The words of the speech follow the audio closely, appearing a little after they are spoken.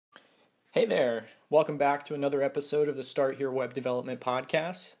Hey there. Welcome back to another episode of the Start Here Web Development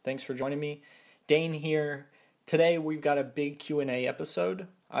Podcast. Thanks for joining me. Dane here. Today we've got a big Q&A episode.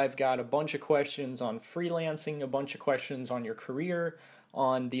 I've got a bunch of questions on freelancing, a bunch of questions on your career,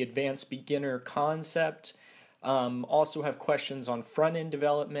 on the advanced beginner concept. Also have questions on front-end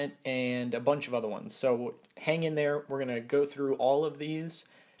development and a bunch of other ones. So hang in there. We're going to go through all of these.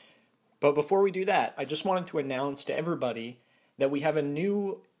 But before we do that, I just wanted to announce to everybody that we have a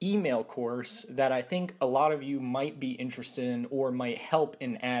new email course that I think a lot of you might be interested in or might help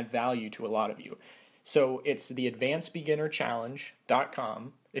and add value to a lot of you. So it's the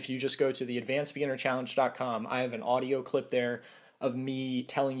advancedbeginnerchallenge.com. If you just go to the advancedbeginnerchallenge.com, I have an audio clip there of me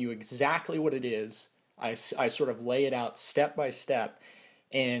telling you exactly what it is. I sort of lay it out step by step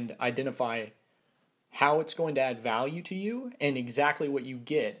and identify how it's going to add value to you and exactly what you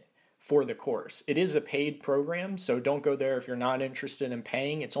get for the course. It is a paid program, so don't go there if you're not interested in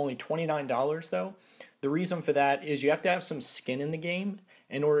paying. It's only $29 though. The reason for that is you have to have some skin in the game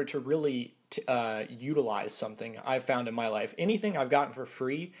in order to really utilize something I've found in my life. Anything I've gotten for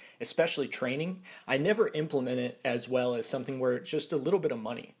free, especially training, I never implement it as well as something where it's just a little bit of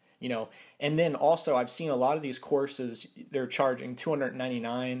money, And then also I've seen a lot of these courses, they're charging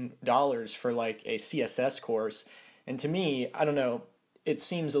 $299 for like a CSS course. And to me, I don't know, it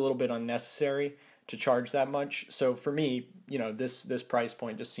seems a little bit unnecessary to charge that much. So for me, this price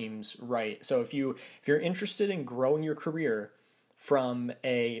point just seems right. So if you're interested in growing your career from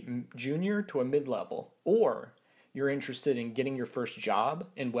a junior to a mid-level, or you're interested in getting your first job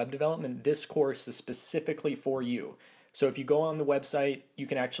in web development, this course is specifically for you. So if you go on the website, you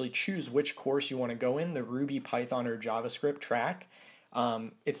can actually choose which course you want to go in, the Ruby, Python, or JavaScript track.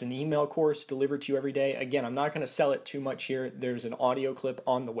 It's an email course delivered to you every day. Again, I'm not going to sell it too much here. There's an audio clip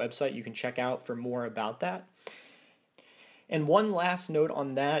on the website you can check out for more about that. And one last note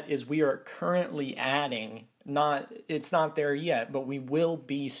on that is we are currently adding, it's not there yet, but we will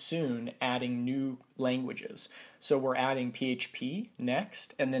be soon adding new languages. So we're adding PHP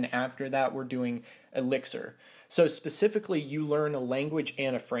next, and then after that we're doing Elixir. So specifically you learn a language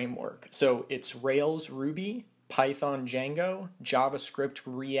and a framework. So it's Rails, Ruby, Python, Django, JavaScript,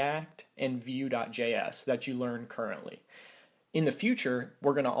 React, and Vue.js that you learn currently. In the future,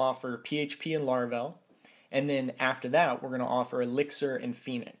 we're going to offer PHP and Laravel, and then after that, we're going to offer Elixir and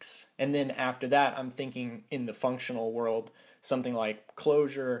Phoenix. And then after that, I'm thinking in the functional world, something like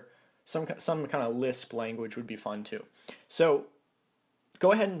Clojure, some kind of Lisp language would be fun too. So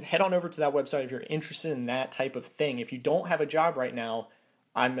go ahead and head on over to that website if you're interested in that type of thing. If you don't have a job right now,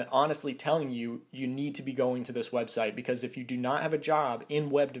 I'm honestly telling you, you need to be going to this website, because if you do not have a job in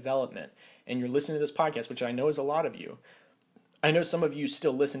web development and you're listening to this podcast, which I know is a lot of you, I know some of you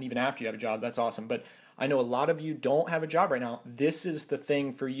still listen even after you have a job, that's awesome, but I know a lot of you don't have a job right now. This is the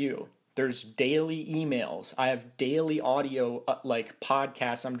thing for you. There's daily emails. I have daily audio like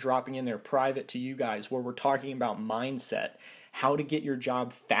podcasts I'm dropping in there private to you guys where we're talking about mindset, how to get your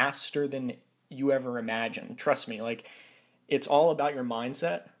job faster than you ever imagined. Trust me, it's all about your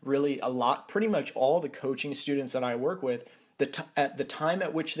mindset, really a lot. Pretty much all the coaching students that I work with, at the time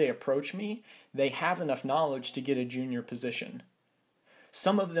at which they approach me, they have enough knowledge to get a junior position.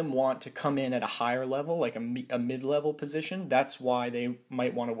 Some of them want to come in at a higher level, like a mid-level position. That's why they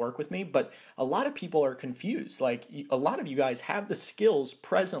might want to work with me. But a lot of people are confused. Like, a lot of you guys have the skills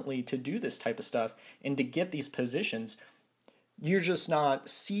presently to do this type of stuff and to get these positions. You're just not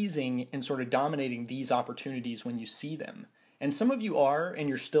seizing and sort of dominating these opportunities when you see them. And some of you are, and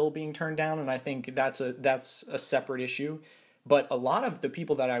you're still being turned down, and I think that's a separate issue. But a lot of the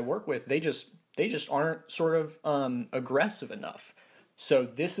people that I work with, they just aren't sort of aggressive enough. So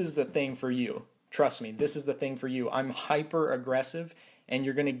this is the thing for you. Trust me, this is the thing for you. I'm hyper aggressive, and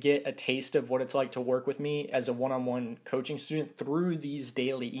you're going to get a taste of what it's like to work with me as a one-on-one coaching student through these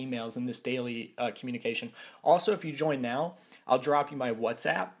daily emails and this daily communication. Also, if you join now, I'll drop you my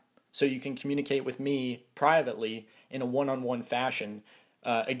WhatsApp so you can communicate with me privately in a one-on-one fashion.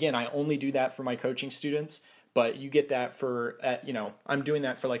 Again, I only do that for my coaching students, but you get that for, I'm doing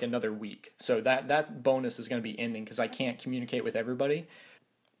that for like another week. So that bonus is going to be ending because I can't communicate with everybody.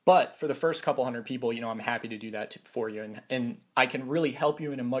 But for the first couple hundred people, I'm happy to do that for you. And I can really help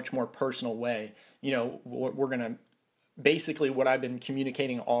you in a much more personal way. We're going to, basically what I've been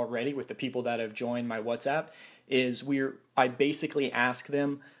communicating already with the people that have joined my WhatsApp is I basically ask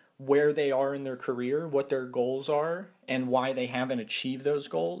them where they are in their career, what their goals are, and why they haven't achieved those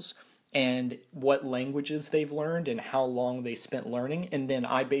goals, and what languages they've learned and how long they spent learning. And then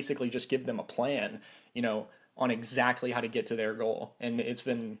I basically just give them a plan, on exactly how to get to their goal. And it's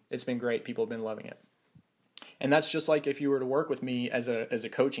been great. People have been loving it. And that's just like if you were to work with me as a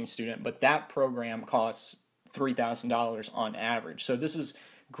coaching student, but that program costs $3,000 on average. So this is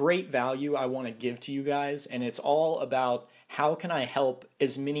great value I want to give to you guys, and it's all about how can I help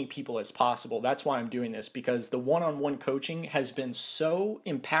as many people as possible. That's why I'm doing this, because the one-on-one coaching has been so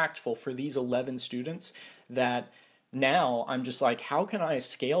impactful for these 11 students that now I'm just like, how can I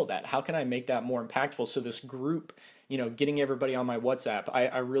scale that? How can I make that more impactful? So this group, getting everybody on my WhatsApp,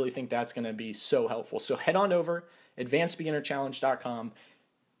 I really think that's going to be so helpful. So head on over, advancedbeginnerchallenge.com,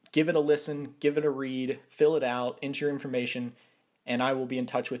 give it a listen, give it a read, fill it out, enter your information, and I will be in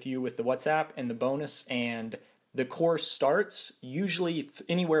touch with you with the WhatsApp and the bonus. And the course starts usually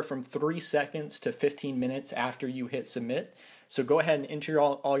anywhere from 3 seconds to 15 minutes after you hit submit. So go ahead and enter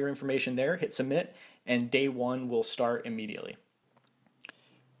all your information there, hit submit, and day one will start immediately.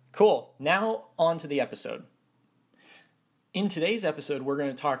 Cool. Now on to the episode. In today's episode, we're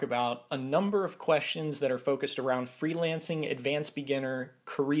going to talk about a number of questions that are focused around freelancing, advanced beginner,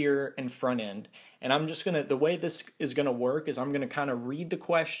 career, and front end. And the way this is going to work is I'm going to kind of read the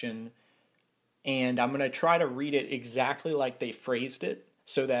question, and I'm going to try to read it exactly like they phrased it,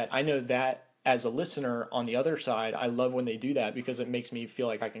 so that I know that as a listener on the other side, I love when they do that, because it makes me feel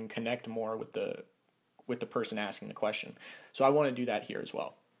like I can connect more with the person asking the question. So I want to do that here as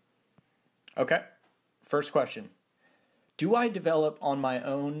well. Okay, first question. Do I develop on my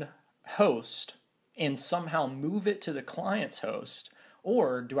own host and somehow move it to the client's host,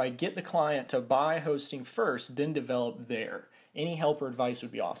 or do I get the client to buy hosting first, then develop there? Any help or advice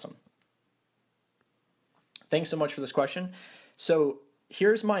would be awesome. Thanks so much for this question. So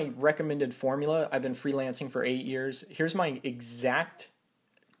here's my recommended formula. I've been freelancing for 8 years. Here's my exact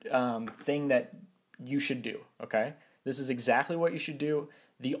thing that you should do, okay? This is exactly what you should do.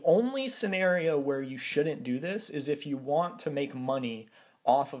 The only scenario where you shouldn't do this is if you want to make money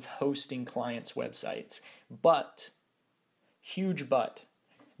off of hosting clients' websites. But, huge but,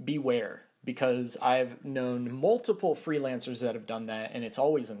 beware, because I've known multiple freelancers that have done that, and it's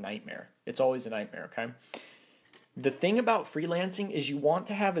always a nightmare. It's always a nightmare, okay? The thing about freelancing is you want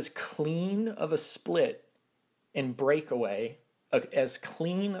to have as clean of a split and breakaway, as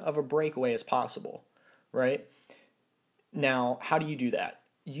clean of a breakaway as possible, right? Now, how do you do that?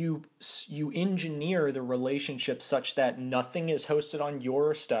 You engineer the relationship such that nothing is hosted on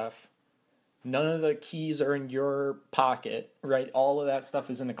your stuff. None of the keys are in your pocket, right? All of that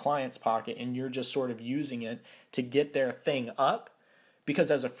stuff is in the client's pocket, and you're just sort of using it to get their thing up. Because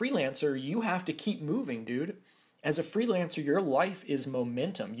as a freelancer, you have to keep moving, dude. As a freelancer, your life is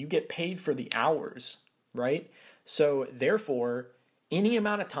momentum. You get paid for the hours, right? So therefore, any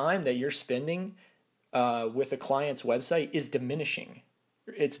amount of time that you're spending with a client's website is diminishing.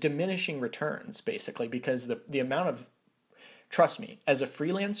 It's diminishing returns, basically, because the amount of, trust me, as a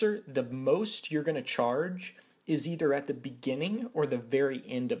freelancer, the most you're going to charge is either at the beginning or the very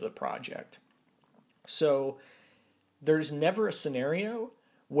end of the project. So there's never a scenario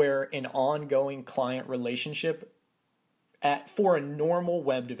where an ongoing client relationship for a normal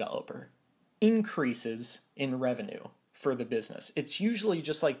web developer increases in revenue for the business. It's usually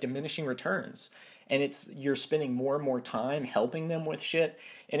just like diminishing returns. And you're spending more and more time helping them with shit,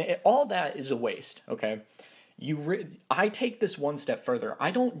 and all that is a waste, okay? I take this one step further. I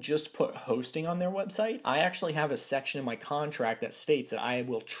don't just put hosting on their website. I actually have a section in my contract that states that I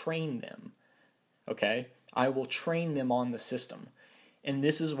will train them, okay? I will train them on the system. And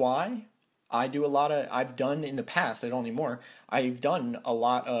this is why I've done in the past, I don't anymore, I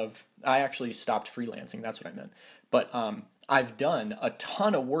actually stopped freelancing, that's what I meant. But I've done a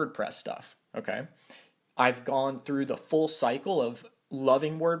ton of WordPress stuff. Okay, I've gone through the full cycle of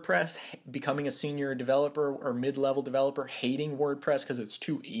loving WordPress, becoming a senior developer or mid-level developer, hating WordPress because it's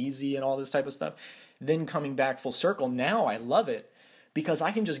too easy and all this type of stuff, then coming back full circle. Now I love it because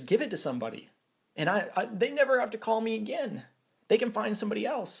I can just give it to somebody, and they never have to call me again. They can find somebody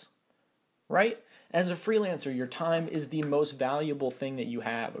else, right? As a freelancer, your time is the most valuable thing that you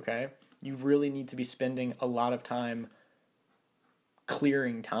have, okay? You really need to be spending a lot of time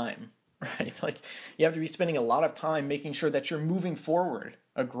clearing time. Right? Like, you have to be spending a lot of time making sure that you're moving forward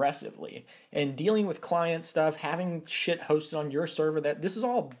aggressively and dealing with client stuff, having shit hosted on your server. This is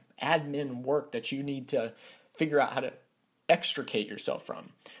all admin work that you need to figure out how to extricate yourself from.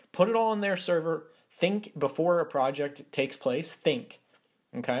 Put it all on their server. Think before a project takes place. Think,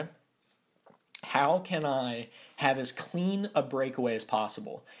 okay? How can I have as clean a breakaway as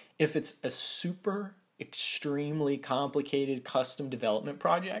possible? If it's a super extremely complicated custom development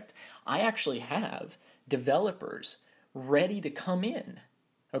project, I actually have developers ready to come in,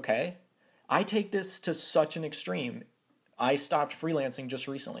 okay? I take this to such an extreme. I stopped freelancing just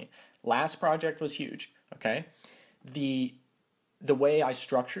recently. Last project was huge, Okay. The way I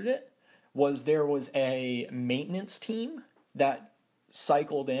structured it was there was a maintenance team that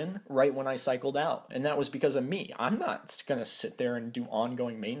cycled in right when I cycled out. And that was because of me. I'm not going to sit there and do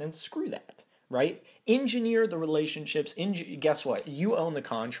ongoing maintenance. Screw that, right? Engineer the relationships. Guess what? You own the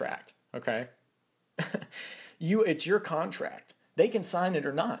contract, okay? It's your contract. They can sign it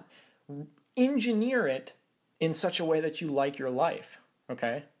or not. Engineer it in such a way that you like your life,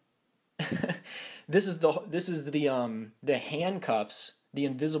 okay? This is the handcuffs, the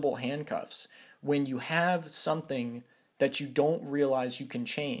invisible handcuffs. When you have something that you don't realize you can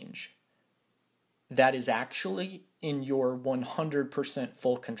change, that is actually in your 100%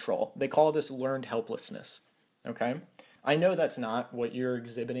 full control. They call this learned helplessness. Okay? I know that's not what you're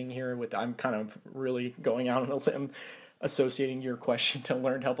exhibiting here with. I'm kind of really going out on a limb associating your question to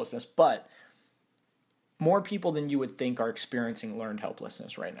learned helplessness, but more people than you would think are experiencing learned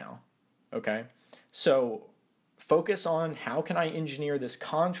helplessness right now. Okay? So focus on how can I engineer this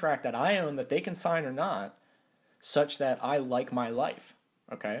contract that I own that they can sign or not such that I like my life.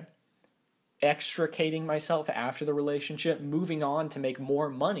 Okay? Extricating myself after the relationship, moving on to make more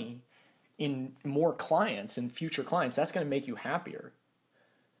money in more clients and future clients, that's going to make you happier.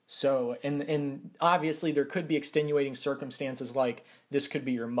 So, and obviously there could be extenuating circumstances, like this could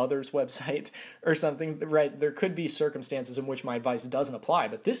be your mother's website or something, right? There could be circumstances in which my advice doesn't apply,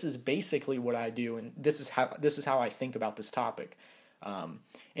 but this is basically what I do, and this is how I think about this topic.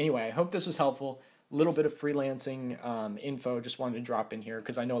 Anyway, I hope this was helpful. A little bit of freelancing info just wanted to drop in here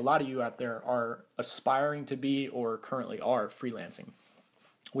because I know a lot of you out there are aspiring to be or currently are freelancing,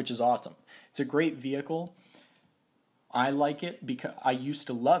 which is awesome. It's a great vehicle. I like it because I used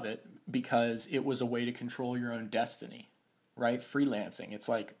to love it because it was a way to control your own destiny, right? Freelancing. It's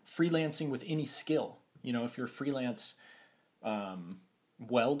like freelancing with any skill. You know, if you're a freelance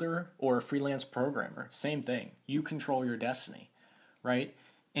welder or a freelance programmer, same thing. You control your destiny, right?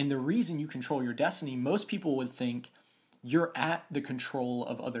 And the reason you control your destiny, most people would think you're at the control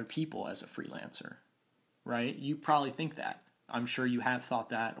of other people as a freelancer, right? You probably think that. I'm sure you have thought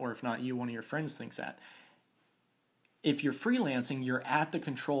that, or if not you, one of your friends thinks that. If you're freelancing, you're at the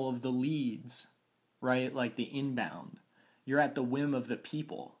control of the leads, right? Like the inbound. You're at the whim of the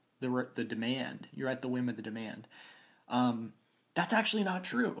people, the demand. You're at the whim of the demand. That's actually not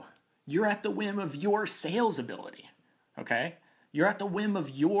true. You're at the whim of your sales ability, okay? You're at the whim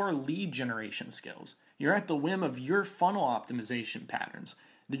of your lead generation skills. You're at the whim of your funnel optimization patterns.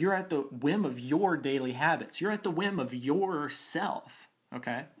 You're at the whim of your daily habits. You're at the whim of yourself,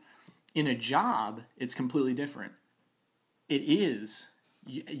 okay? In a job, it's completely different. It is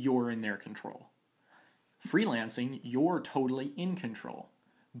you're in their control. Freelancing, you're totally in control.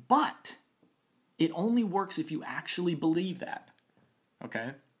 But it only works if you actually believe that,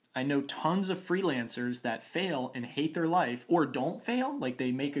 okay? I know tons of freelancers that fail and hate their life, or don't fail, like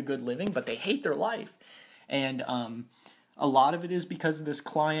they make a good living, but they hate their life. And a lot of it is because of this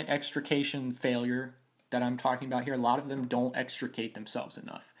client extrication failure that I'm talking about here. A lot of them don't extricate themselves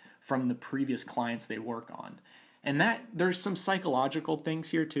enough from the previous clients they work on. And that there's some psychological things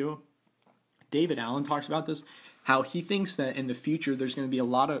here too. David Allen talks about this, how he thinks that in the future there's going to be a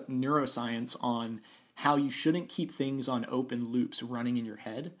lot of neuroscience on how you shouldn't keep things on open loops running in your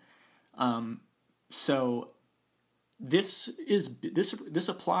head. So this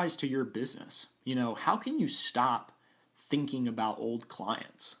applies to your business. You know, how can you stop thinking about old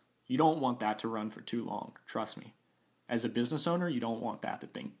clients? You don't want that to run for too long. Trust me. As a business owner, you don't want that to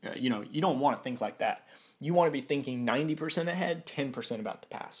think. You don't want to think like that. You want to be thinking 90% ahead, 10% about the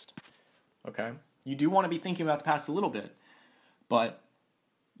past. Okay? You do want to be thinking about the past a little bit, but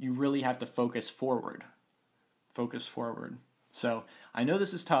you really have to focus forward. Focus forward. So I know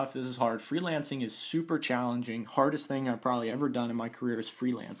this is tough. This is hard. Freelancing is super challenging. Hardest thing I've probably ever done in my career is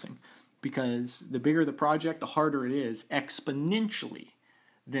freelancing, because the bigger the project, the harder it is exponentially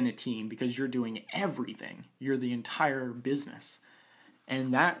than a team, because you're doing everything. You're the entire business.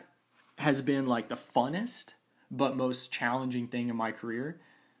 And that has been like the funnest but most challenging thing in my career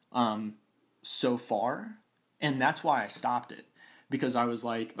so far. And that's why I stopped it, because I was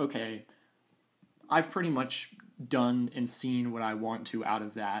like, okay, I've pretty much done and seen what I want to out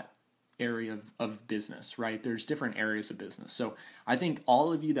of that area of business, right? There's different areas of business. So I think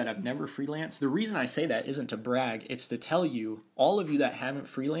all of you that have never freelanced, the reason I say that isn't to brag, it's to tell you, all of you that haven't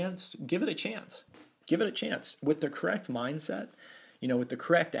freelanced, give it a chance. Give it a chance with the correct mindset, with the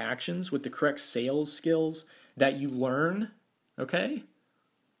correct actions, with the correct sales skills that you learn, okay?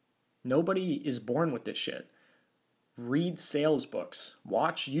 Nobody is born with this shit. Read sales books,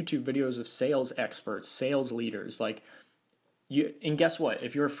 watch YouTube videos of sales experts, sales leaders. Like, And guess what?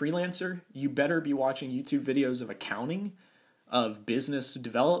 If you're a freelancer, you better be watching YouTube videos of accounting, of business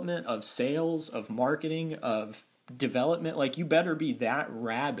development, of sales, of marketing, of development. Like, you better be that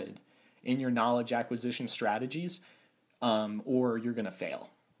rabid in your knowledge acquisition strategies, or you're going to fail.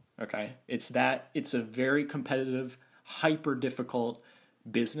 Okay? It's a very competitive, hyper difficult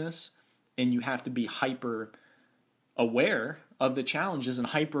business, and you have to be hyper aware of the challenges and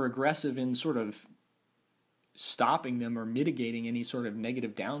hyper aggressive in sort of stopping them or mitigating any sort of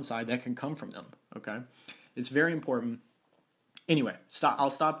negative downside that can come from them. Okay? It's very important. Anyway, I'll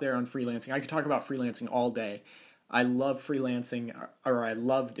stop there on freelancing. I could talk about freelancing all day. I love freelancing, or I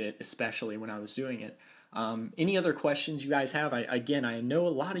loved it, especially when I was doing it. Any other questions you guys have? I know a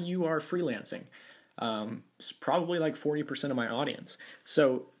lot of you are freelancing. It's probably like 40% of my audience.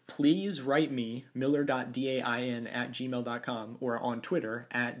 So please write me, miller.dain@gmail.com, or on Twitter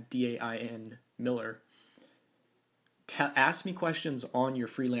 @dainmiller. Ask me questions on your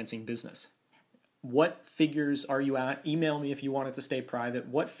freelancing business. What figures are you at? Email me if you want it to stay private.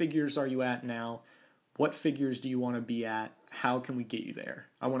 What figures are you at now? What figures do you want to be at? How can we get you there?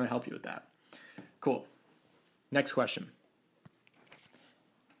 I want to help you with that. Cool. Next question.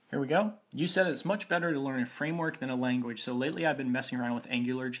 Here we go. You said it's much better to learn a framework than a language, so lately I've been messing around with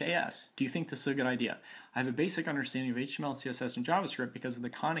AngularJS. Do you think this is a good idea? I have a basic understanding of HTML, CSS, and JavaScript because of the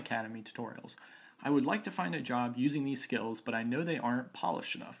Khan Academy tutorials. I would like to find a job using these skills, but I know they aren't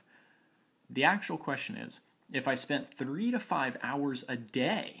polished enough. The actual question is, if I spent 3 to 5 hours a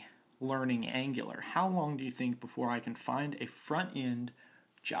day learning Angular, how long do you think before I can find a front-end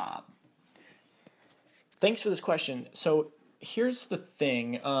job? Thanks for this question. So here's the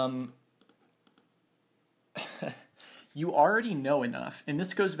thing. You already know enough, and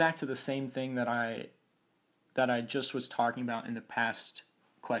this goes back to the same thing that I just was talking about in the past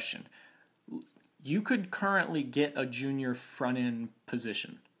question. You could currently get a junior front-end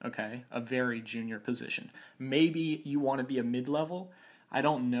position, okay? A very junior position. Maybe you want to be a mid-level. I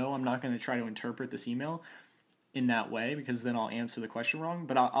don't know. I'm not going to try to interpret this email in that way because then I'll answer the question wrong.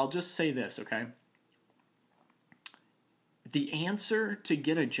 But I'll just say this, okay? The answer to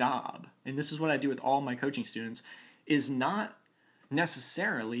get a job, and this is what I do with all my coaching students, is not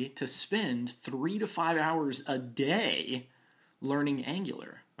necessarily to spend 3 to 5 hours a day learning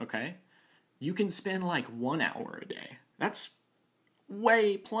Angular, okay? You can spend like 1 hour a day. That's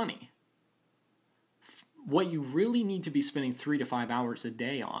way plenty. What you really need to be spending 3 to 5 hours a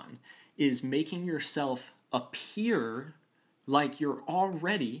day on is making yourself appear like you're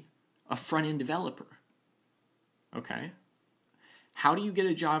already a front-end developer, okay? How do you get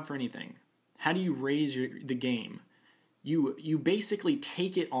a job for anything? How do you raise the game? You basically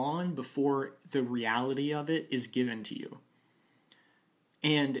take it on before the reality of it is given to you.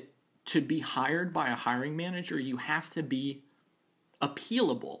 And to be hired by a hiring manager, you have to be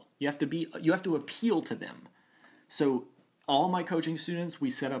appealable. You have to appeal to them. So all my coaching students, we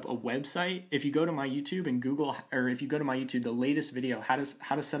set up a website. If you go to my YouTube and Google, or if you go to my YouTube, the latest video, how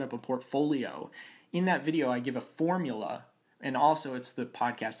to set up a portfolio. In that video, I give a formula. And also, it's the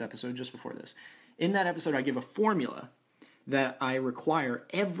podcast episode just before this. In that episode, I give a formula that I require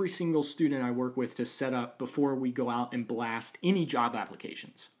every single student I work with to set up before we go out and blast any job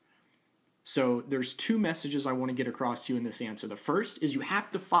applications. So there's 2 messages I want to get across to you in this answer. The first is you have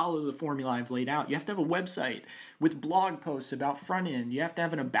to follow the formula I've laid out. You have to have a website with blog posts about front end. You have to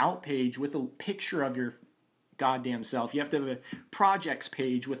have an about page with a picture of your goddamn self. You have to have a projects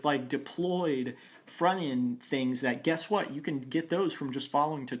page with like deployed front end things that, guess what? You can get those from just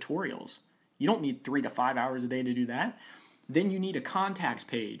following tutorials. You don't need 3 to 5 hours a day to do that. Then you need a contacts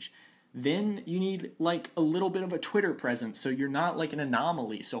page. Then you need like a little bit of a Twitter presence so you're not like an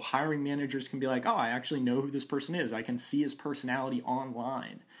anomaly. So hiring managers can be like, oh, I actually know who this person is. I can see his personality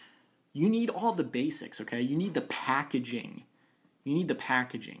online. You need all the basics, okay? You need the packaging.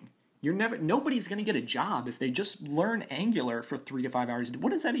 Nobody's going to get a job if they just learn Angular for 3 to 5 hours.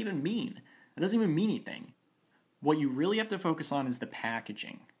 What does that even mean? It doesn't even mean anything. What you really have to focus on is the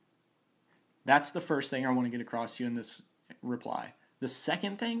packaging. That's the first thing I want to get across to you in this reply. The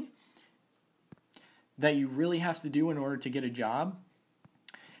second thing that you really have to do in order to get a job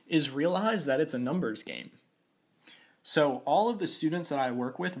is realize that it's a numbers game. So all of the students that I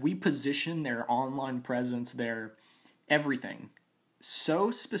work with, we position their online presence, their everything,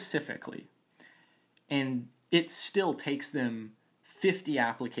 so specifically, and it still takes them 50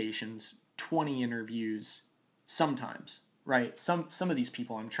 applications, 20 interviews, sometimes, right? Some of these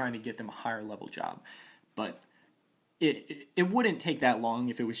people, I'm trying to get them a higher level job, but it wouldn't take that long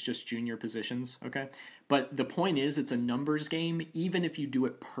if it was just junior positions, okay? But the point is, it's a numbers game, even if you do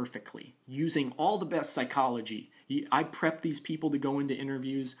it perfectly, using all the best psychology. I prep these people to go into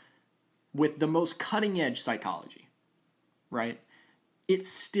interviews with the most cutting-edge psychology, right? It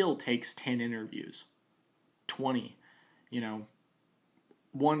still takes 10 interviews, 20,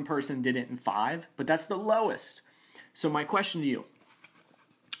 one person did it in 5, but that's the lowest. So my question to you,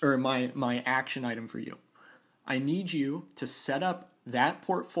 or my action item for you, I need you to set up that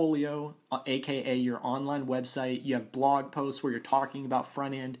portfolio, aka your online website. You have blog posts where you're talking about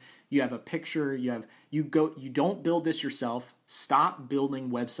front end. You have a picture. You don't build this yourself. Stop building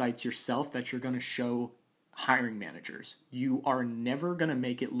websites yourself that you're going to show hiring managers. You are never going to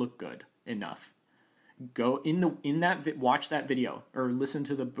make it look good enough. Go watch that video or listen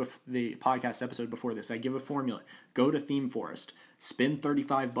to the podcast episode before this. I give a formula. Go to Theme Forest, spend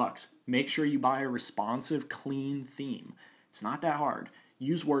 $35. Make sure you buy a responsive, clean theme. It's not that hard.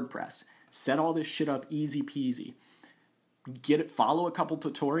 Use WordPress. Set all this shit up easy peasy. Follow a couple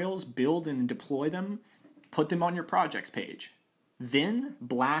tutorials, build and deploy them, put them on your projects page. Then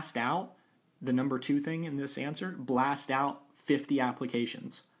blast out the number 2 thing in this answer. Blast out 50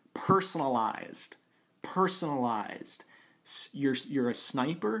 applications. Personalized. You're a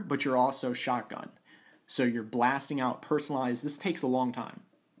sniper, but you're also shotgun. So you're blasting out personalized. This takes a long time,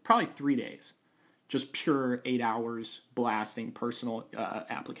 probably 3 days, just pure 8 hours blasting personal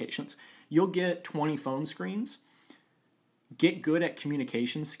applications. You'll get 20 phone screens. Get good at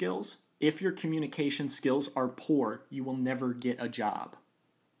communication skills. If your communication skills are poor, you will never get a job,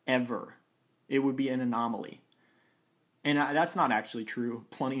 ever. It would be an anomaly. And that's not actually true.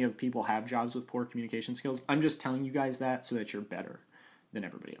 Plenty of people have jobs with poor communication skills. I'm just telling you guys that so that you're better than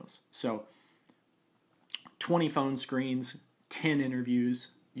everybody else. So 20 phone screens, 10 interviews,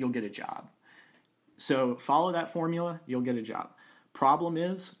 you'll get a job. So follow that formula, you'll get a job. Problem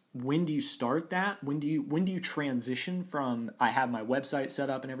is, when do you start that? When do you transition from I have my website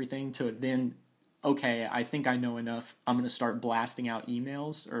set up and everything to then, okay, I think I know enough. I'm going to start blasting out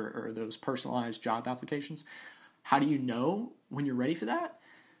emails or those personalized job applications. How do you know when you're ready for that?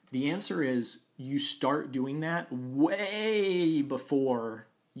 The answer is you start doing that way before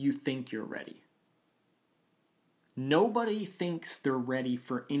you think you're ready. Nobody thinks they're ready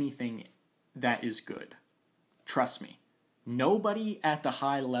for anything that is good. Trust me. Nobody at the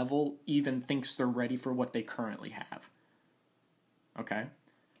high level even thinks they're ready for what they currently have. Okay?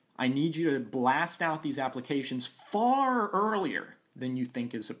 I need you to blast out these applications far earlier than you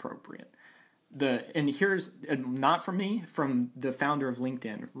think is appropriate. And here's not from me, from the founder of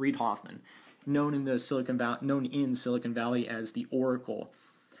LinkedIn, Reid Hoffman, known in Silicon Valley as the Oracle,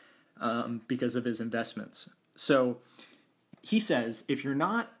 because of his investments. So he says, if you're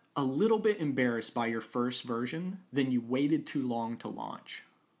not a little bit embarrassed by your first version, then you waited too long to launch.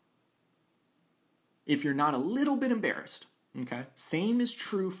 If you're not a little bit embarrassed, okay, same is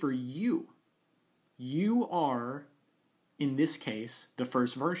true for you. You are, in this case, the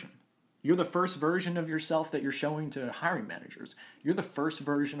first version. You're the first version of yourself that you're showing to hiring managers. You're the first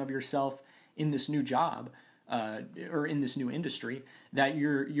version of yourself in this new job or in this new industry that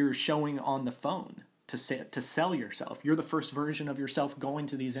you're showing on the phone to sell yourself. You're the first version of yourself going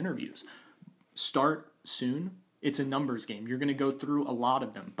to these interviews. Start soon. It's a numbers game. You're going to go through a lot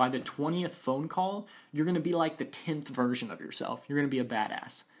of them. By the 20th phone call, you're going to be like the 10th version of yourself. You're going to be a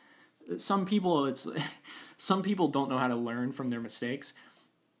badass. Some people don't know how to learn from their mistakes,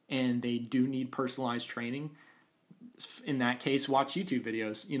 and they do need personalized training. In that case, watch YouTube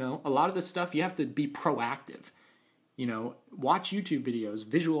videos. A lot of this stuff, you have to be proactive. Watch YouTube videos,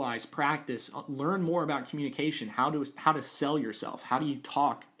 visualize, practice, learn more about communication, how to sell yourself. How do you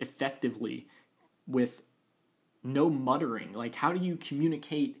talk effectively with no muttering? Like, how do you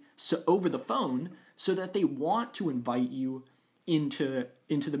communicate over the phone so that they want to invite you into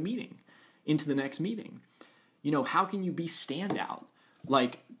the meeting, into the next meeting? How can you be standout?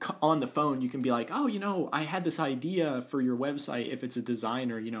 Like, on the phone, you can be like, oh, I had this idea for your website. If it's a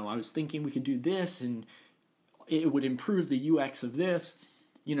designer, I was thinking we could do this and it would improve the UX of this.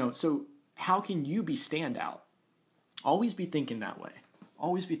 So how can you be standout? Always be thinking that way.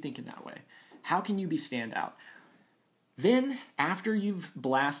 Always be thinking that way. How can you be standout? Then, after you've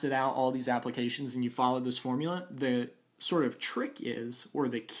blasted out all these applications and you followed this formula, the sort of trick is, or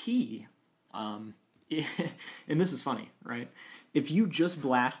the key, and this is funny, right? If you just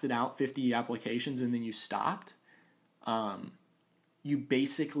blasted out 50 applications and then you stopped, you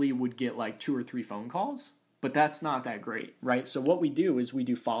basically would get like 2 or 3 phone calls, but that's not that great, right? So what we do is we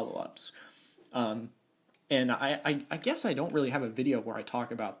do follow-ups. And I guess I don't really have a video where I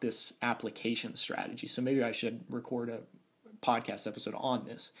talk about this application strategy. So maybe I should record a podcast episode on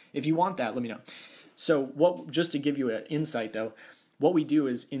this. If you want that, let me know. So just to give you an insight though, what we do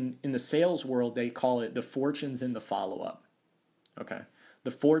is in the sales world, they call it the fortune's in the follow-up. Okay.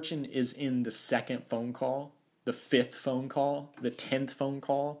 The fortune is in the second phone call, the fifth phone call, the 10th phone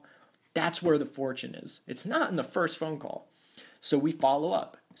call. That's where the fortune is. It's not in the first phone call. So we follow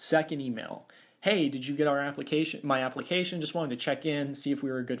up. Second email. Hey, did you get our application? My application, just wanted to check in, see if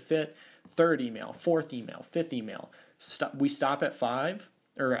we were a good fit. Third email, fourth email, fifth email. We stop at 5,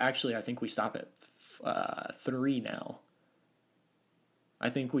 or actually I think we stop at 3 now.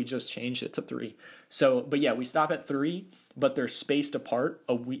 I think we just changed it to 3. So, but yeah, we stop at 3, but they're spaced apart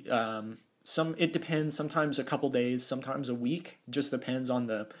a week. It depends. Sometimes a couple days, sometimes a week. Just depends on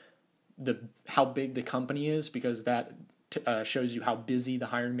the how big the company is, because that shows you how busy the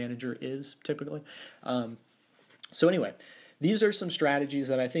hiring manager is typically. So anyway, these are some strategies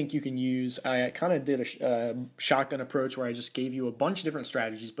that I think you can use. I kind of did a shotgun approach where I just gave you a bunch of different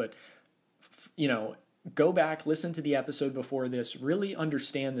strategies, but go back, listen to the episode before this, really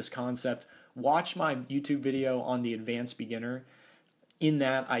understand this concept. Watch my YouTube video on the advanced beginner. In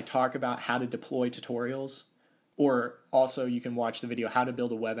that, I talk about how to deploy tutorials, or also you can watch the video how to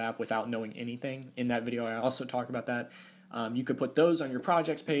build a web app without knowing anything. In that video, I also talk about that. You could put those on your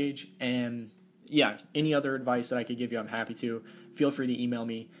projects page, and yeah, any other advice that I could give you, I'm happy to. Feel free to email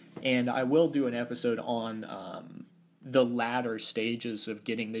me, and I will do an episode on the latter stages of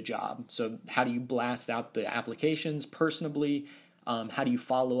getting the job. So how do you blast out the applications personally? How do you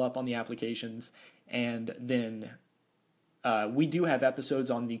follow up on the applications? And then we do have episodes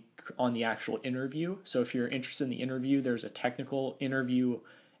on the actual interview. So if you're interested in the interview, there's a technical interview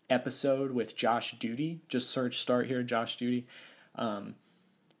episode with Josh Duty. Just search Start Here, Josh Duty.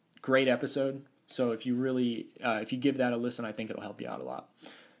 Great episode. So if you give that a listen, I think it'll help you out a lot.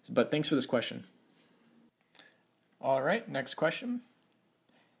 But thanks for this question. All right, next question.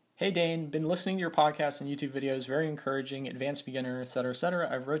 Hey Dane, been listening to your podcast and YouTube videos, very encouraging, advanced beginner, etc., etc.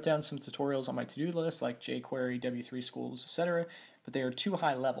 I wrote down some tutorials on my to-do list like jQuery, W3 Schools, etc., but they are too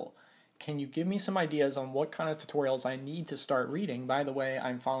high level. Can you give me some ideas on what kind of tutorials I need to start reading? By the way,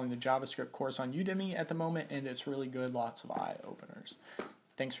 I'm following the JavaScript course on Udemy at the moment, and it's really good, lots of eye-openers.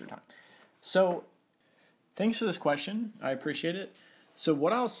 Thanks for your time. So, thanks for this question. I appreciate it. So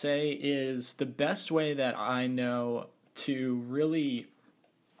what I'll say is the best way that I know to really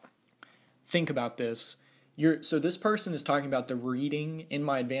think about this, so this person is talking about the reading. In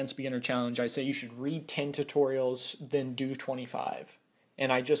my Advanced Beginner Challenge, I say you should read 10 tutorials, then do 25.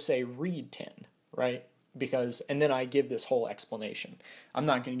 And I just say read 10, right? And then I give this whole explanation. I'm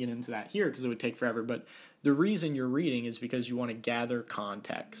not going to get into that here because it would take forever, but the reason you're reading is because you want to gather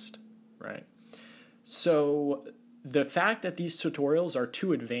context, right? So the fact that these tutorials are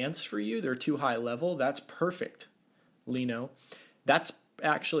too advanced for you, they're too high level, that's perfect, Lino. That's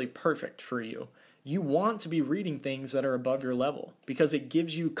actually perfect for you. You want to be reading things that are above your level because it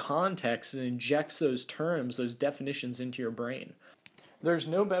gives you context and injects those terms, those definitions into your brain. There's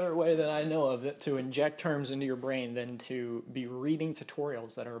no better way that I know of to inject terms into your brain than to be reading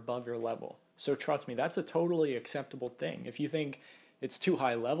tutorials that are above your level. So trust me, that's a totally acceptable thing. If you think it's too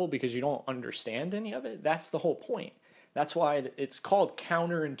high level because you don't understand any of it, that's the whole point. That's why it's called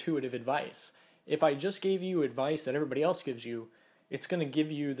counterintuitive advice. If I just gave you advice that everybody else gives you, it's going to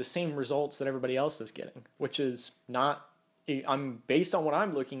give you the same results that everybody else is getting, which is based on what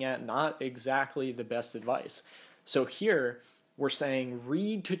I'm looking at, not exactly the best advice. So here, we're saying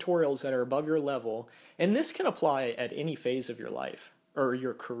read tutorials that are above your level, and this can apply at any phase of your life or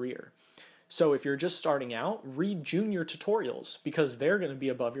your career. So if you're just starting out, read junior tutorials because they're going to be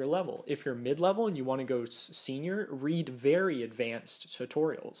above your level. If you're mid-level and you want to go senior, read very advanced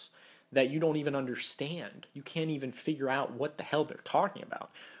tutorials that you don't even understand. You can't even figure out what the hell they're talking about.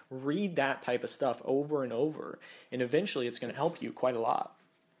 Read that type of stuff over and over, and eventually it's going to help you quite a lot.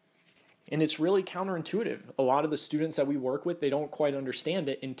 And it's really counterintuitive. A lot of the students that we work with, they don't quite understand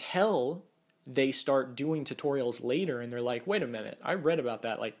it until they start doing tutorials later, and they're like, wait a minute, I read about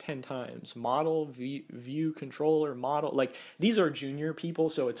that like 10 times. Model, view, controller, model. Like, these are junior people,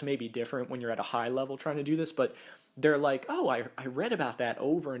 so it's maybe different when you're at a high level trying to do this, but they're like, oh, I read about that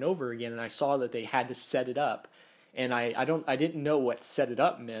over and over again, and I saw that they had to set it up. And I didn't know what set it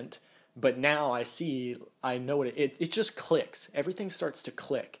up meant, but now I know what it just clicks. Everything starts to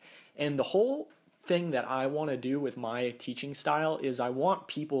click. And the whole thing that I want to do with my teaching style is I want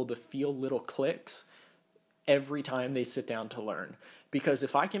people to feel little clicks every time they sit down to learn. Because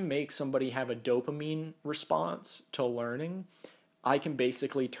if I can make somebody have a dopamine response to learning, I can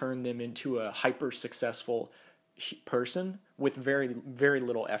basically turn them into a hyper successful person with very, very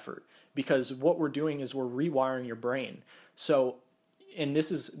little effort. Because what we're doing is we're rewiring your brain. So, and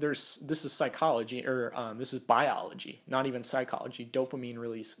this is psychology, or this is biology, not even psychology, dopamine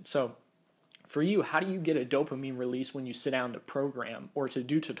release. So for you, how do you get a dopamine release when you sit down to program or to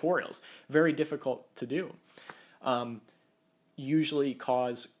do tutorials? Very difficult to do. Usually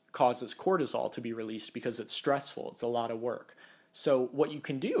causes cortisol to be released because it's stressful. It's a lot of work. So what you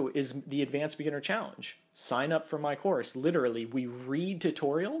can do is the Advanced Beginner Challenge. Sign up for my course. Literally, we read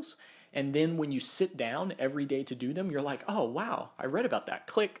tutorials, and then when you sit down every day to do them, you're like, oh, wow, I read about that.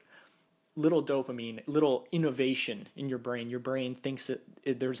 Click. Little dopamine, little innovation in your brain. Your brain thinks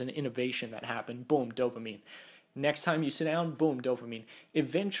there's an innovation that happened. Boom, dopamine. Next time you sit down, boom, dopamine.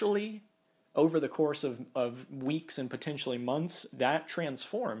 Eventually, over the course of weeks and potentially months, that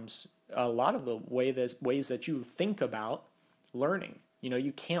transforms a lot of the ways that you think about learning.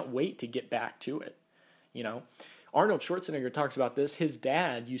 You can't wait to get back to it. Arnold Schwarzenegger talks about this. His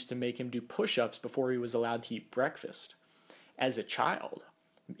dad used to make him do push-ups before he was allowed to eat breakfast as a child.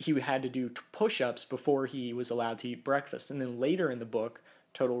 He had to do push-ups before he was allowed to eat breakfast. And then later in the book,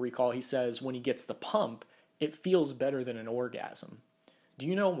 Total Recall, he says when he gets the pump, it feels better than an orgasm. Do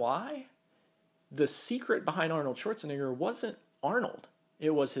you know why? The secret behind Arnold Schwarzenegger wasn't Arnold.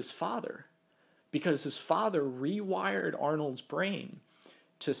 It was his father. Because his father rewired Arnold's brain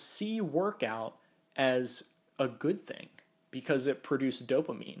to see workout as a good thing because it produced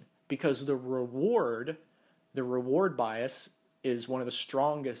dopamine. Because the reward bias is one of the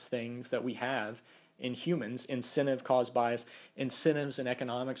strongest things that we have in humans. Incentive caused bias. Incentives in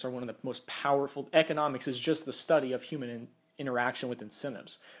economics are one of the most powerful. Economics is just the study of human interaction with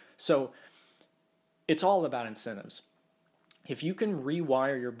incentives. So it's all about incentives. If you can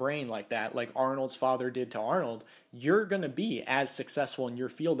rewire your brain like that, like Arnold's father did to Arnold, you're going to be as successful in your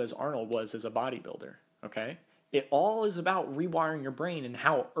field as Arnold was as a bodybuilder, okay? It all is about rewiring your brain and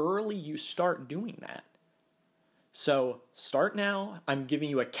how early you start doing that. So start now. I'm giving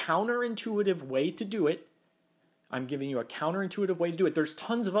you a counterintuitive way to do it. There's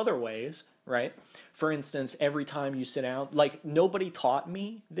tons of other ways, right? For instance, every time you sit down, like nobody taught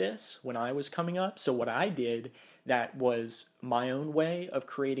me this when I was coming up. So what I did that was my own way of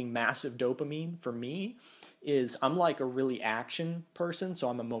creating massive dopamine for me is I'm like a really action person. So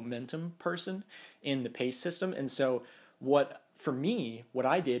I'm a momentum person in the PACE system. And so what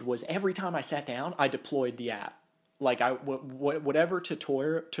I did was every time I sat down, I deployed the app. Like whatever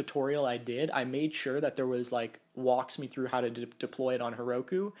tutorial I did, I made sure that there was like walks me through how to deploy it on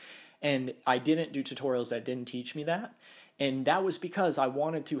Heroku, and I didn't do tutorials that didn't teach me that, and that was because I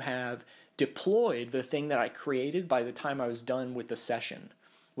wanted to have deployed the thing that I created by the time I was done with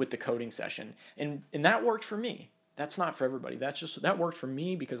the coding session, and that worked for me. That's not for everybody. That worked for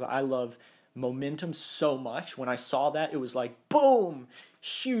me because I love momentum so much. When I saw that, it was like boom,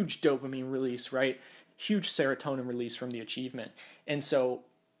 huge dopamine release, right? Huge serotonin release from the achievement. And so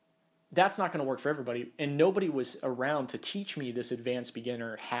that's not going to work for everybody. And nobody was around to teach me this advanced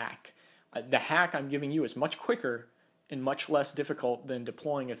beginner hack. The hack I'm giving you is much quicker and much less difficult than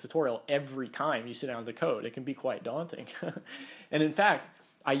deploying a tutorial every time you sit down to code. It can be quite daunting. And in fact,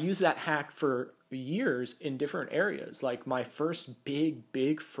 I used that hack for years in different areas. Like my first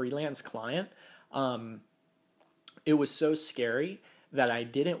big freelance client, it was so scary that I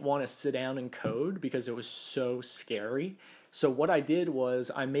didn't want to sit down and code because it was so scary. So what I did was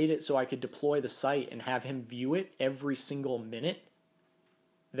I made it so I could deploy the site and have him view it every single minute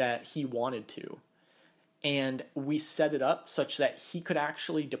that he wanted to. And we set it up such that he could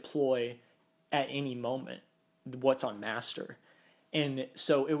actually deploy at any moment what's on master. And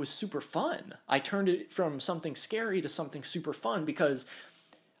so it was super fun. I turned it from something scary to something super fun because,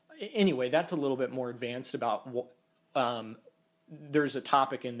 anyway, that's a little bit more advanced about there's a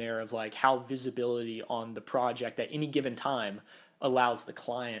topic in there of like how visibility on the project at any given time allows the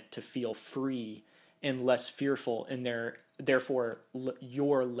client to feel free and less fearful, and therefore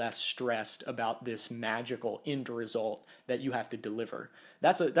you're less stressed about this magical end result that you have to deliver.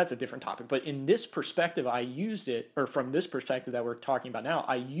 That's a different topic. But in this perspective, I used it, or from this perspective that we're talking about now,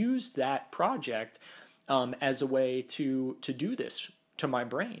 I used that project as a way to do this to my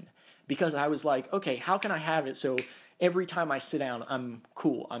brain, because I was like, okay, how can I have it so every time I sit down, I'm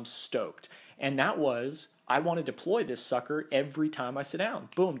cool, I'm stoked. And that was, I want to deploy this sucker every time I sit down.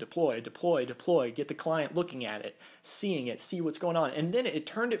 Boom, deploy, get the client looking at it, seeing it, see what's going on. And then it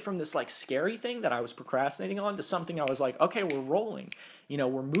turned it from this like scary thing that I was procrastinating on to something I was like, okay, we're rolling,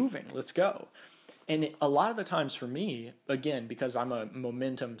 we're moving, let's go. And a lot of the times for me, again, because I'm a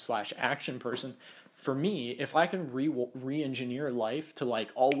momentum/action person, for me, if I can re-engineer life to like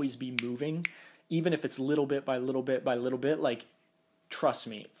always be moving, even if it's little bit by little bit by little bit, like trust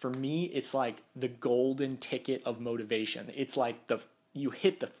me, for me, it's like the golden ticket of motivation. It's like you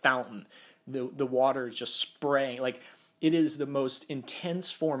hit the fountain, the water is just spraying. Like it is the most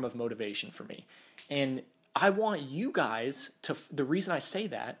intense form of motivation for me. And I want you guys to, the reason I say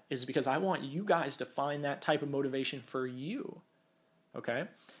that is because I want you guys to find that type of motivation for you. Okay?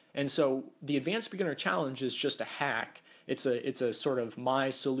 And so the Advanced Beginner Challenge is just a hack. It's a sort of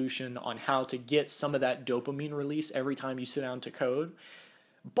my solution on how to get some of that dopamine release every time you sit down to code.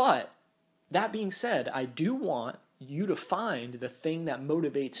 But that being said, I do want you to find the thing that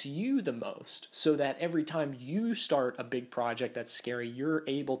motivates you the most so that every time you start a big project that's scary, you're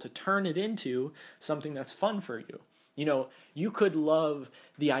able to turn it into something that's fun for you. You know, you could love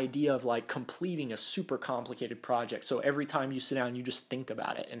the idea of like completing a super complicated project. So every time you sit down, you just think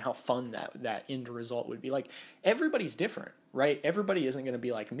about it and how fun that end result would be. Like everybody's different, right? Everybody isn't going to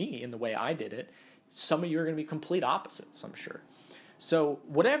be like me in the way I did it. Some of you are going to be complete opposites, I'm sure. So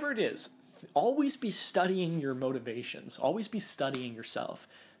whatever it is, always be studying your motivations. Always be studying yourself.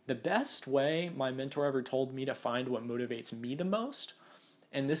 The best way my mentor ever told me to find what motivates me the most,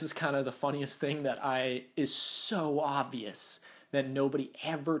 and this is kind of the funniest thing that is so obvious that nobody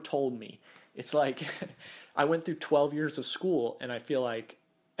ever told me. It's like I went through 12 years of school, and I feel like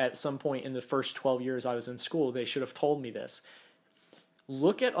at some point in the first 12 years I was in school, they should have told me this.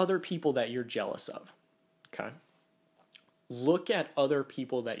 Look at other people that you're jealous of, okay? Look at other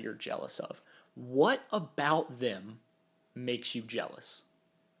people that you're jealous of. What about them makes you jealous?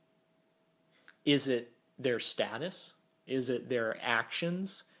 Is it their status? Is it their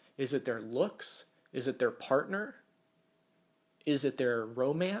actions? Is it their looks? Is it their partner? Is it their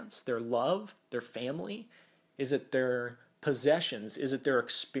romance, their love, their family? Is it their possessions? Is it their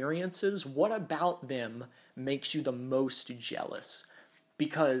experiences? What about them makes you the most jealous?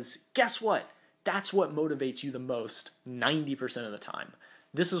 Because guess what? That's what motivates you the most 90% of the time.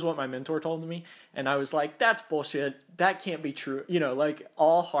 This is what my mentor told me, and I was like, that's bullshit. That can't be true. You know, like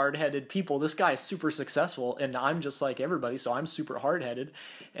all hard-headed people, this guy is super successful, and I'm just like everybody, so I'm super hard-headed.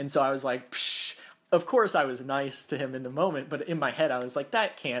 And so I was like, psh. Of course I was nice to him in the moment, but in my head I was like,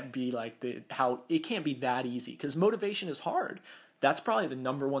 that can't be like it can't be that easy, because motivation is hard. That's probably the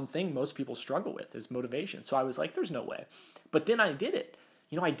number one thing most people struggle with is motivation. So I was like, there's no way. But then I did it.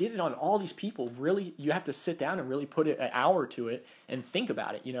 You know, I did it on all these people. Really, you have to sit down and really put an hour to it and think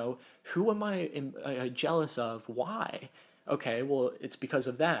about it. You know, who am I jealous of? Why? Okay, well, it's because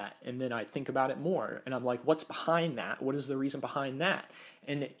of that. And then I think about it more. And I'm like, what's behind that? What is the reason behind that?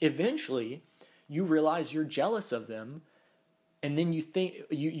 And eventually, you realize you're jealous of them. And then you think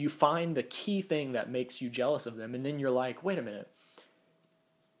you find the key thing that makes you jealous of them. And then you're like, wait a minute.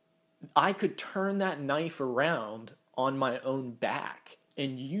 I could turn that knife around on my own back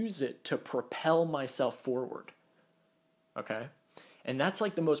and use it to propel myself forward. Okay? And that's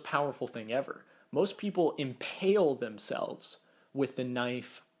like the most powerful thing ever. Most people impale themselves with the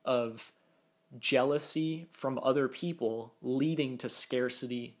knife of jealousy from other people, leading to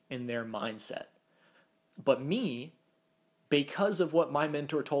scarcity in their mindset. But me, because of what my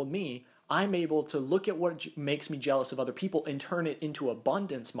mentor told me, I'm able to look at what makes me jealous of other people and turn it into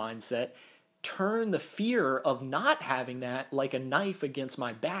abundance mindset, turn the fear of not having that like a knife against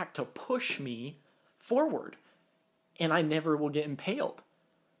my back to push me forward. And I never will get impaled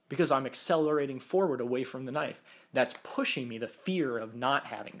because I'm accelerating forward away from the knife. That's pushing me, the fear of not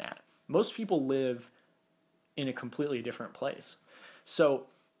having that. Most people live in a completely different place. So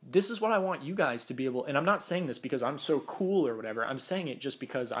this is what I want you guys to be able, and I'm not saying this because I'm so cool or whatever. I'm saying it just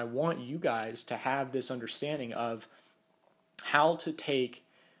because I want you guys to have this understanding of how to take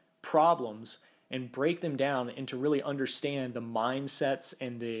problems and break them down and to really understand the mindsets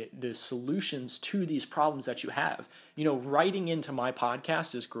and the solutions to these problems that you have. You know, writing into my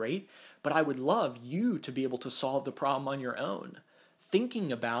podcast is great, but I would love you to be able to solve the problem on your own.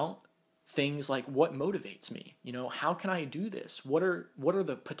 Thinking about things like, what motivates me? You know, how can I do this? What are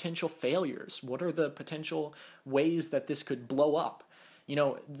the potential failures? What are the potential ways that this could blow up? You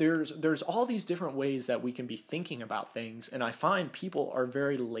know, there's all these different ways that we can be thinking about things, and I find people are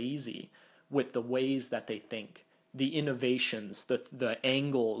very lazy with the ways that they think, the innovations, the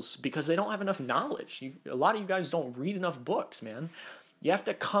angles, because they don't have enough knowledge. A lot of you guys don't read enough books, man. You have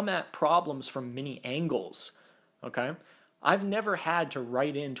to come at problems from many angles, okay? I've never had to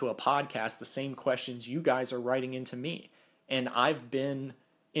write into a podcast the same questions you guys are writing into me, and I've been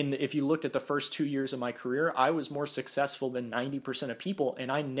If you looked at the first 2 years of my career, I was more successful than 90% of people,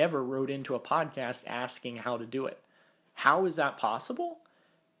 and I never wrote into a podcast asking how to do it. How is that possible?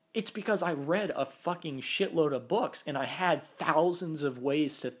 It's because I read a fucking shitload of books and I had thousands of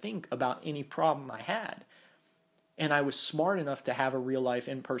ways to think about any problem I had. And I was smart enough to have a real life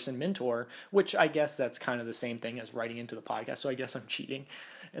in-person mentor, which I guess that's kind of the same thing as writing into the podcast. So I guess I'm cheating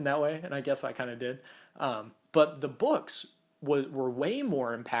in that way. And I guess I kind of did. But the books were way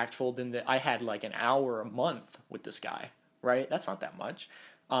more impactful than I had like an hour a month with this guy, right? That's not that much.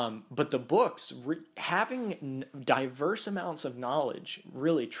 But the books, having diverse amounts of knowledge,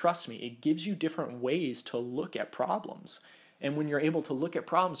 really, trust me, it gives you different ways to look at problems. And when you're able to look at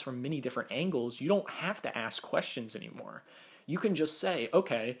problems from many different angles, you don't have to ask questions anymore. You can just say,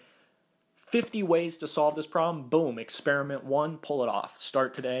 okay, 50 ways to solve this problem. Boom, experiment 1, pull it off.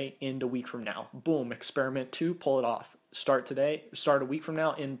 Start today, end a week from now. Boom, experiment 2, pull it off. Start today, start a week from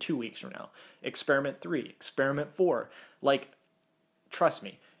now, end 2 weeks from now. Experiment 3, experiment 4. Like, trust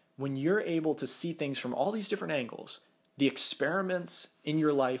me, when you're able to see things from all these different angles, the experiments in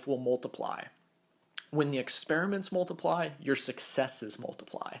your life will multiply. When the experiments multiply, your successes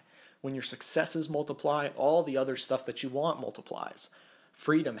multiply. When your successes multiply, all the other stuff that you want multiplies.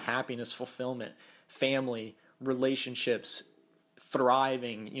 Freedom, happiness, fulfillment, family, relationships,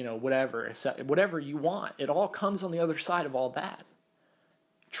 thriving, whatever you want. It all comes on the other side of all that.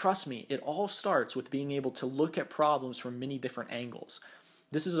 Trust me, it all starts with being able to look at problems from many different angles.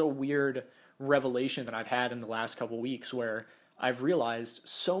 This is a weird revelation that I've had in the last couple of weeks where I've realized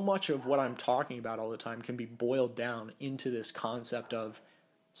so much of what I'm talking about all the time can be boiled down into this concept of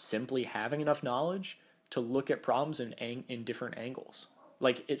simply having enough knowledge to look at problems in different angles.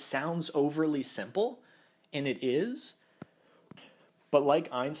 Like, it sounds overly simple, and it is, but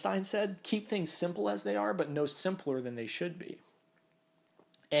like Einstein said, keep things simple as they are, but no simpler than they should be.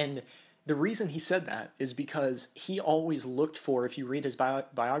 And the reason he said that is because he always looked for, if you read his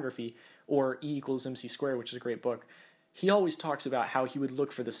biography, or E=mc², which is a great book, he always talks about how he would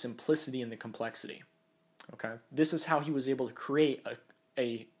look for the simplicity and the complexity. Okay? This is how he was able to create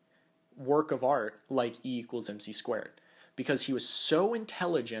a work of art like E=mc². Because he was so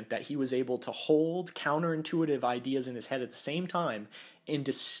intelligent that he was able to hold counterintuitive ideas in his head at the same time and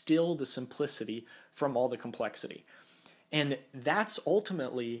distill the simplicity from all the complexity. And that's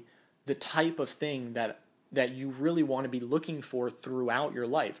ultimately the type of thing that you really want to be looking for throughout your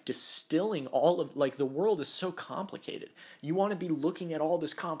life. Distilling all of, like, the world is so complicated. You want to be looking at all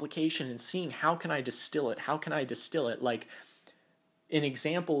this complication and seeing, how can I distill it? How can I distill it? Like, an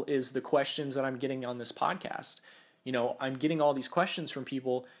example is the questions that I'm getting on this podcast. I'm getting all these questions from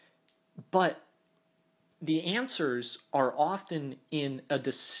people, but the answers are often in a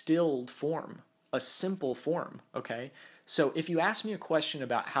distilled form, a simple form, okay? So if you ask me a question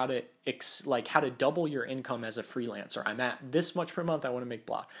about how to double your income as a freelancer, I'm at this much per month, I want to make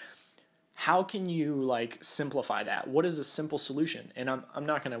blah. How can you simplify that? What is a simple solution? And I'm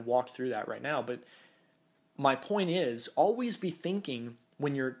not going to walk through that right now, but my point is, always be thinking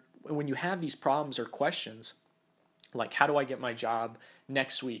when you have these problems or questions, like, how do I get my job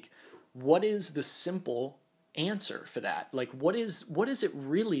next week? What is the simple answer for that? Like, what is it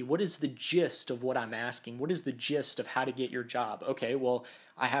really? What is the gist of what I'm asking? What is the gist of how to get your job? Okay, well,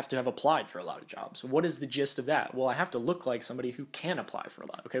 I have to have applied for a lot of jobs. What is the gist of that? Well, I have to look like somebody who can apply for a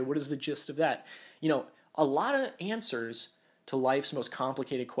lot. Okay, what is the gist of that? A lot of answers to life's most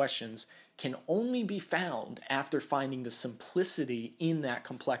complicated questions can only be found after finding the simplicity in that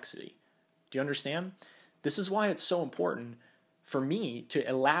complexity. Do you understand? This is why it's so important for me to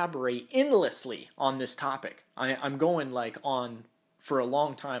elaborate endlessly on this topic. I'm going on for a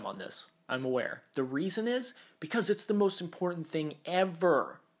long time on this. I'm aware. The reason is because it's the most important thing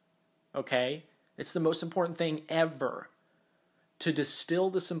ever. Okay? It's the most important thing ever. To distill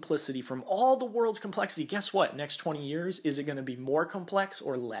the simplicity from all the world's complexity. Guess what? Next 20 years, is it going to be more complex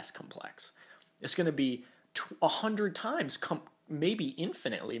or less complex? It's going to be 100 times, maybe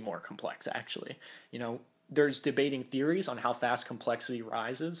infinitely more complex, actually. There's debating theories on how fast complexity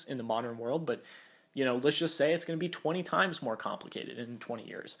rises in the modern world, but let's just say it's going to be 20 times more complicated in 20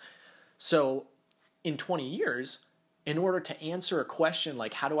 years. So in 20 years, in order to answer a question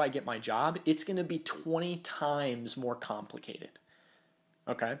like, how do I get my job? It's going to be 20 times more complicated,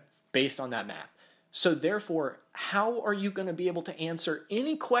 okay, based on that math. So therefore, how are you going to be able to answer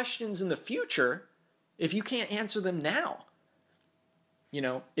any questions in the future if you can't answer them now?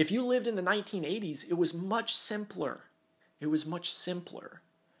 If you lived in the 1980s, it was much simpler. It was much simpler.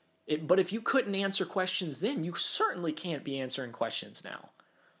 But if you couldn't answer questions then, you certainly can't be answering questions now.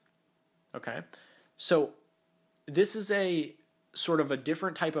 Okay? So this is a sort of a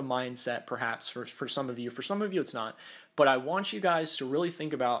different type of mindset perhaps for some of you. For some of you it's not. But I want you guys to really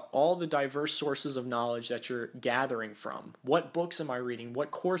think about all the diverse sources of knowledge that you're gathering from. What books am I reading?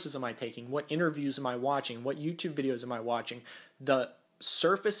 What courses am I taking? What interviews am I watching? What YouTube videos am I watching? The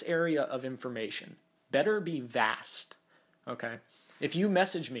surface area of information better be vast, okay? If you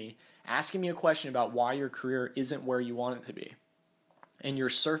message me asking me a question about why your career isn't where you want it to be, and your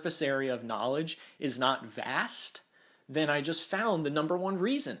surface area of knowledge is not vast, then I just found the number one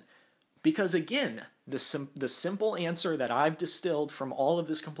reason. Because again, the simple answer that I've distilled from all of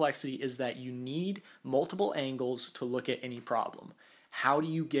this complexity is that you need multiple angles to look at any problem. How do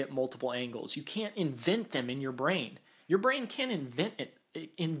you get multiple angles? You can't invent them in your brain. Your brain can't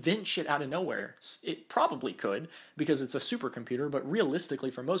invent shit out of nowhere. It probably could because it's a supercomputer, but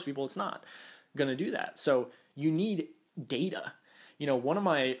realistically for most people it's not going to do that. So you need data. You know, one of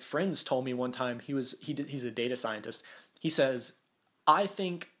my friends told me one time, he's a data scientist. He says, I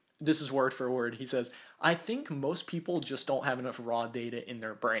think, this is word for word, he says, I think most people just don't have enough raw data in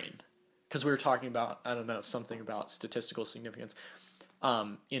their brain. Because we were talking about, I don't know, something about statistical significance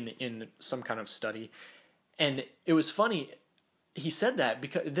in some kind of study. And it was funny, he said that,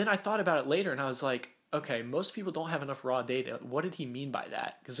 because then I thought about it later and I was like, okay, most people don't have enough raw data. What did he mean by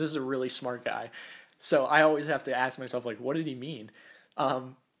that? Because this is a really smart guy. So I always have to ask myself, like, what did he mean?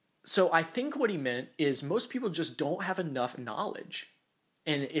 So I think what he meant is most people just don't have enough knowledge.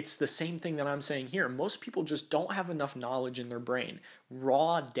 And it's the same thing that I'm saying here. Most people just don't have enough knowledge in their brain.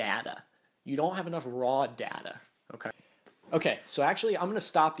 Raw data. You don't have enough raw data. Okay, so actually I'm going to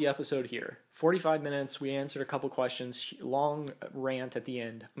stop the episode here. 45 minutes, we answered a couple questions, long rant at the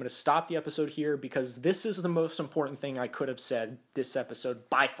end. I'm going to stop the episode here because this is the most important thing I could have said this episode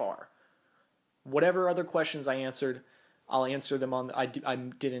by far. Whatever other questions I answered, I'll answer them on, I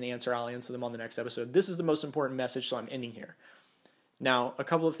didn't answer, I'll answer them on the next episode. This is the most important message, so I'm ending here. Now, a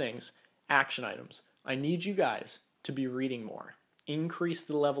couple of things. Action items. I need you guys to be reading more. Increase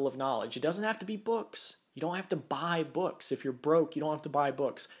the level of knowledge. It doesn't have to be books. You don't have to buy books. If you're broke, you don't have to buy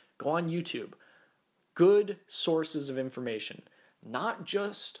books. Go on YouTube. Good sources of information. Not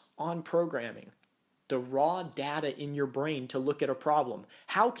just on programming. The raw data in your brain to look at a problem.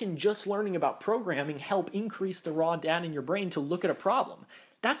 How can just learning about programming help increase the raw data in your brain to look at a problem?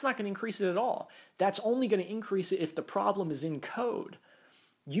 That's not going to increase it at all. That's only going to increase it if the problem is in code.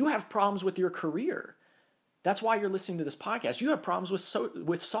 You have problems with your career. That's why you're listening to this podcast. You have problems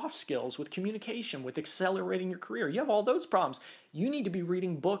with soft skills, with communication, with accelerating your career. You have all those problems. You need to be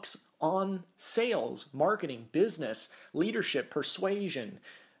reading books on sales, marketing, business, leadership, persuasion,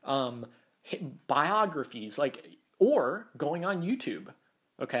 biographies, or going on YouTube,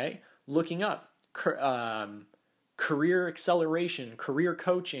 okay? Looking up career acceleration, career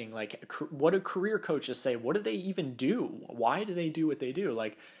coaching, what do career coaches say? What do they even do? Why do they do what they do?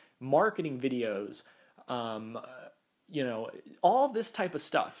 Like marketing videos, all this type of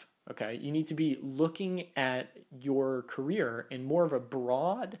stuff, okay? You need to be looking at your career in more of a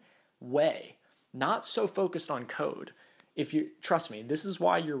broad way, not so focused on code. If you trust me, this is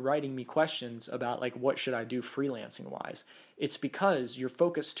why you're writing me questions about what should I do freelancing wise. It's because you're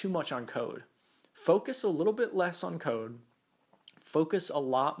focused too much on code. Focus a little bit less on code. Focus a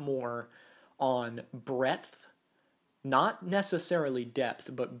lot more on breadth, not necessarily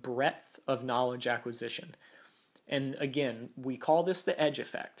depth, but breadth of knowledge acquisition. And again, we call this the edge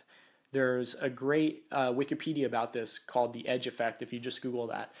effect. There's a great Wikipedia about this called the edge effect if you just Google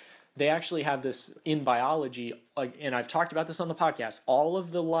that. They actually have this in biology, and I've talked about this on the podcast. All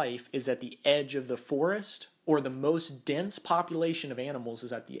of the life is at the edge of the forest, or the most dense population of animals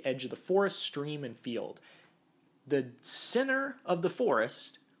is at the edge of the forest, stream, and field. The center of the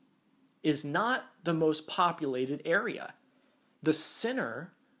forest is not the most populated area. The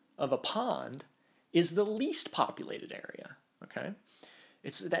center of a pond is the least populated area, okay?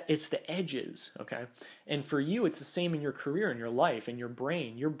 It's the edges, okay? And for you, it's the same in your career, in your life, in your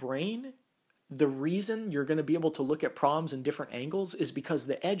brain. Your brain, the reason you're going to be able to look at problems in different angles is because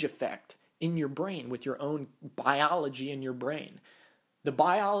the edge effect in your brain with your own biology in your brain. The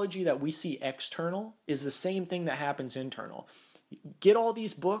biology that we see external is the same thing that happens internal. Get all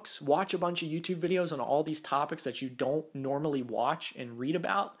these books, watch a bunch of YouTube videos on all these topics that you don't normally watch and read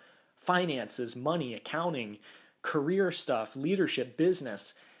about. Finances, money, accounting, career stuff, leadership,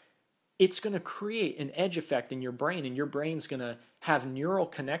 business. It's going to create an edge effect in your brain, and your brain's going to have neural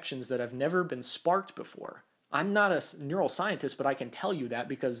connections that have never been sparked before. I'm not a neuroscientist, but I can tell you that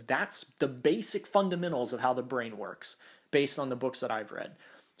because that's the basic fundamentals of how the brain works based on the books that I've read.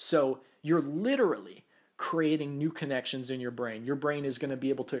 So you're literally creating new connections in your brain. Your brain is going to be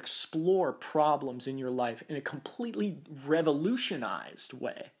able to explore problems in your life in a completely revolutionized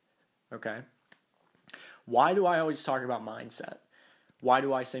way. Okay? Why do I always talk about mindset? Why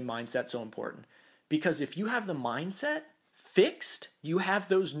do I say mindset's so important? Because if you have the mindset fixed, you have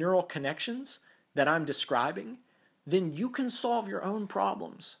those neural connections that I'm describing, then you can solve your own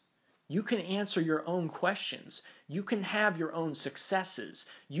problems. You can answer your own questions. You can have your own successes.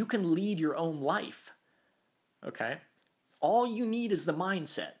 You can lead your own life. Okay? All you need is the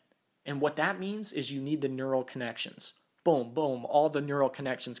mindset. And what that means is you need the neural connections. Boom, boom, all the neural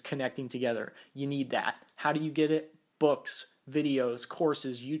connections connecting together. You need that. How do you get it? Books, videos,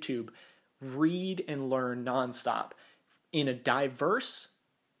 courses, YouTube. Read and learn nonstop in a diverse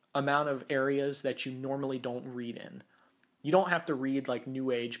amount of areas that you normally don't read in. You don't have to read like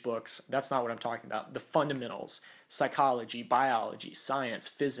new age books. That's not what I'm talking about. The fundamentals, psychology, biology, science,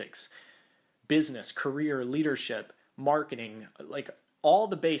 physics, business, career, leadership, marketing, like all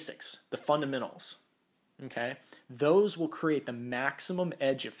the basics, the fundamentals. Okay? Those will create the maximum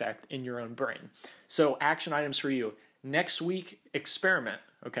edge effect in your own brain. So action items for you. Next week, experiment.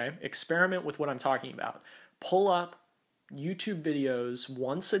 Okay? Experiment with what I'm talking about. Pull up YouTube videos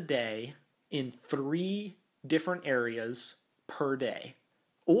once a day in 3 different areas per day,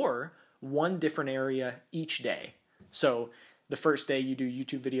 or 1 different area each day. So the first day you do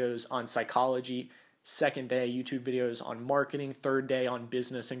YouTube videos on psychology, second day YouTube videos on marketing, third day on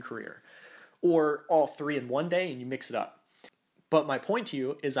business and career, or all 3 in one day and you mix it up. But my point to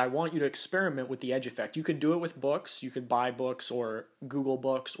you is I want you to experiment with the edge effect. You could do it with books. You could buy books or Google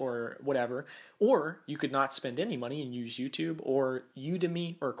Books or whatever. Or you could not spend any money and use YouTube or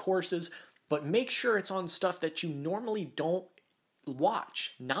Udemy or courses. But make sure it's on stuff that you normally don't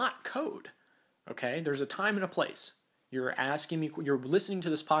watch, not code. Okay? There's a time and a place. You're asking me, you're listening to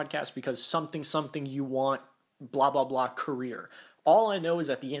this podcast because something you want, blah, blah, blah, career. All I know is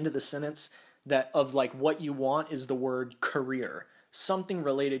at the end of the sentence that of like what you want is the word career, something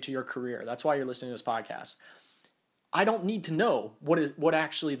related to your career. That's why you're listening to this podcast. I don't need to know what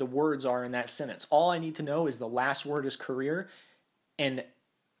actually the words are in that sentence. All I need to know is the last word is career. And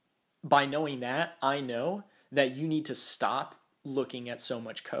by knowing that, I know that you need to stop looking at so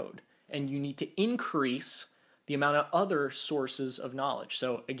much code and you need to increase the amount of other sources of knowledge.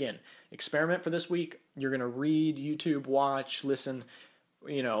 So again, experiment for this week. You're going to read, YouTube, watch, listen,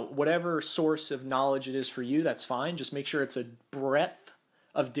 whatever source of knowledge it is for you, that's fine. Just make sure it's a breadth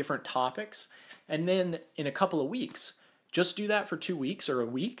of different topics. And then in a couple of weeks, just do that for 2 weeks or a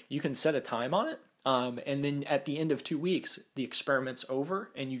week. You can set a time on it. And then at the end of 2 weeks, the experiment's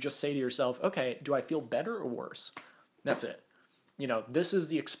over and you just say to yourself, okay, do I feel better or worse? That's it. This is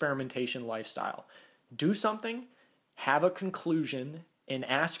the experimentation lifestyle. Do something, have a conclusion, and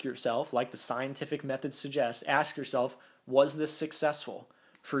ask yourself, like the scientific method suggests, ask yourself, was this successful?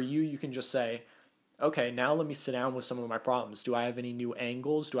 For you, you can just say, okay, now let me sit down with some of my problems. Do I have any new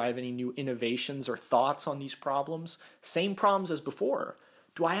angles? Do I have any new innovations or thoughts on these problems? Same problems as before.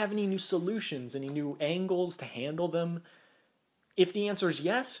 Do I have any new solutions, any new angles to handle them? If the answer is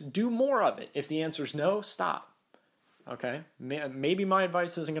yes, do more of it. If the answer is no, stop. Okay? Maybe my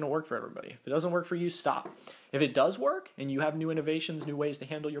advice isn't going to work for everybody. If it doesn't work for you, stop. If it does work and you have new innovations, new ways to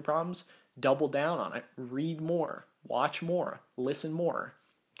handle your problems, double down on it. Read more. Watch more. Listen more.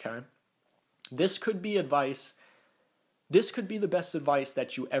 Okay? This could be advice. This could be the best advice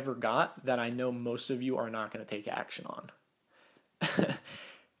that you ever got that I know most of you are not going to take action on.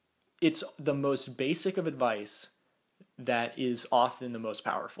 It's the most basic of advice that is often the most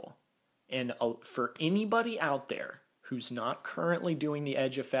powerful. And for anybody out there who's not currently doing the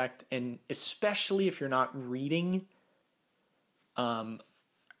edge effect, and especially if you're not reading,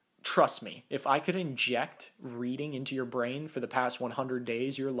 trust me, if I could inject reading into your brain for the past 100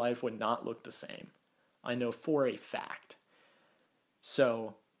 days, your life would not look the same. I know for a fact.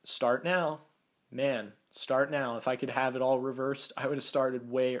 So start now. Man, start now. If I could have it all reversed, I would have started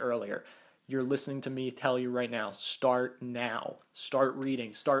way earlier. You're listening to me tell you right now, start now. Start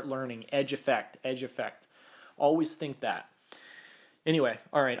reading, start learning. Edge effect, edge effect. Always think that. Anyway,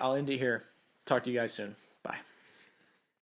 all right, I'll end it here. Talk to you guys soon.